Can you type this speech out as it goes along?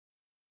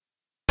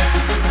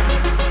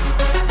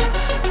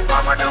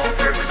Mama don't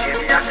fear to give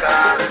me a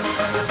call.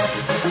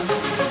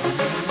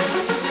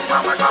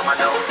 Mama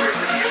don't fear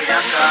to give me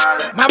a call.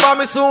 My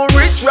mommy so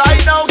rich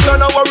right now, so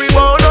no worry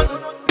about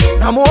nothing.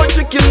 No more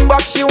chicken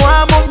back, she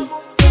want mum.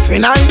 For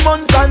 9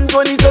 months and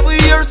 27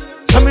 years,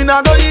 so me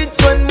not go eat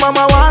when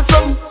mama want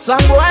some. Some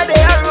boy they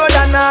a road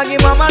and I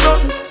give mama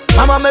nothing.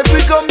 Mama make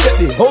we come get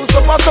the house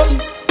up or something.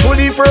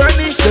 Fully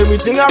furnished,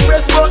 everything I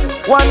press button.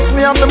 Once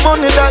me have the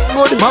money that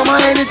good. Mama,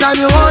 anytime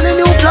you want a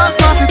new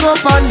plasma, fi go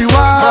up on the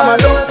wall. Mama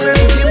don't fear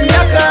to give me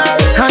a call.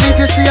 And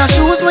if you see a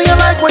shoes where you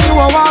like when you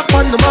a walk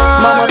on the mall.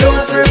 Mama don't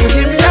fear to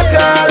give me a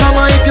call.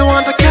 Mama, if you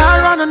want a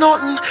car and a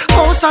nothing,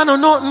 house and a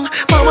nothing.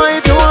 Mama,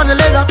 if you want a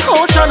leather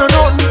couch and a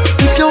nothing.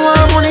 If you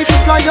want money, if you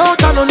fly out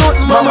and a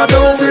nothing. Mama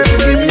don't fear to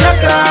give me a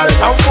call.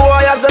 Some boy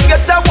as them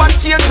get that one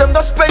change, them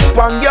go spend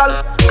one girl.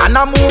 And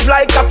I move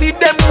like I feed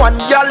them one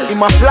girl. In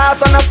my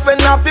floss and I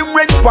spend half him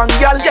rent one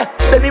girl. Yeah,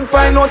 then him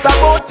find out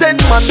about 10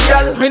 man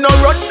girl. Me no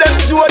run them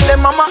to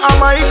them, mama am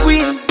my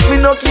queen. Me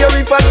no care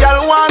if a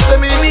girl wants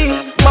me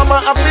need. Mama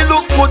have to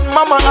look good,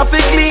 mama have to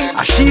clean.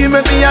 And she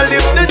make me a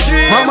live the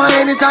dream. Mama,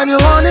 anytime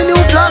you want a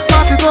new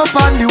plasma, fi go up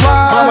on the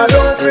wall. Mama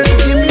don't fear to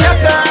give me a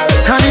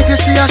call. And if you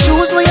see a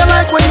shoes where you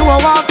like when you a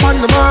walk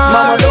on the mall.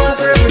 Mama don't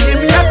fear to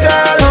give me a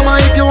call. Mama,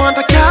 if you want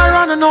a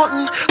car and a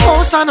nothing,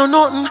 house and a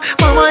nothing.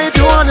 Mama, if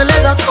you want a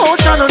leather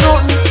couch and a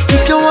nothing.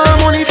 If you want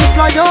money, if you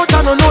fly out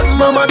and a nothing.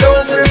 Mama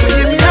don't fear to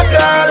give me a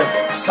call.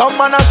 Some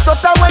man a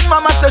stutter when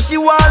mama say she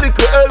want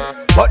little help,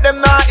 but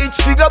them not each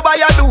figure buy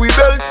a Louis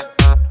belt.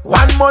 1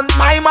 month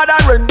my mother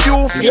rent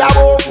you. For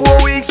about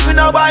 4 weeks me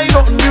no buy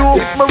nothing new.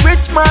 If me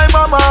rich my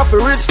mama have to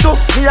rich too.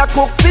 Me a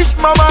cook fish,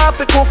 mama have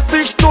to cook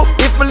fish too.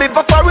 If me live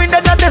a foreign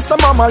then this a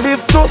mama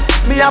live too.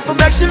 Me have to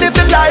make she live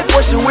the life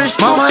what she wish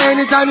to. Mama,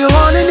 anytime you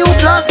want a new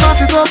plasma,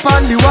 fi go up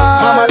on the wall.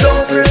 Mama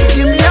don't fear to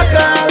give me a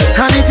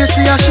call. And if you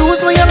see a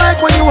shoes where you like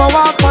when you a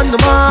walk on the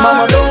mall.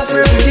 Mama don't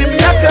fear to give me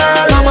a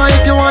call. Mama,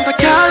 if you want a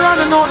car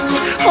and a nothing,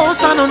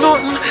 house and a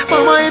nothing.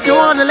 Mama, if you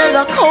want a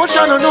leather couch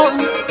and a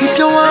nothing. If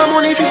you want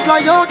money, if you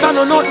fly out and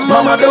a nothing.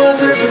 Mama don't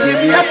fear to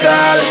give me a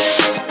call.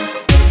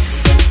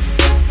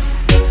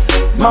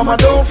 Mama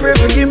don't fear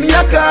to give me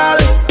a call.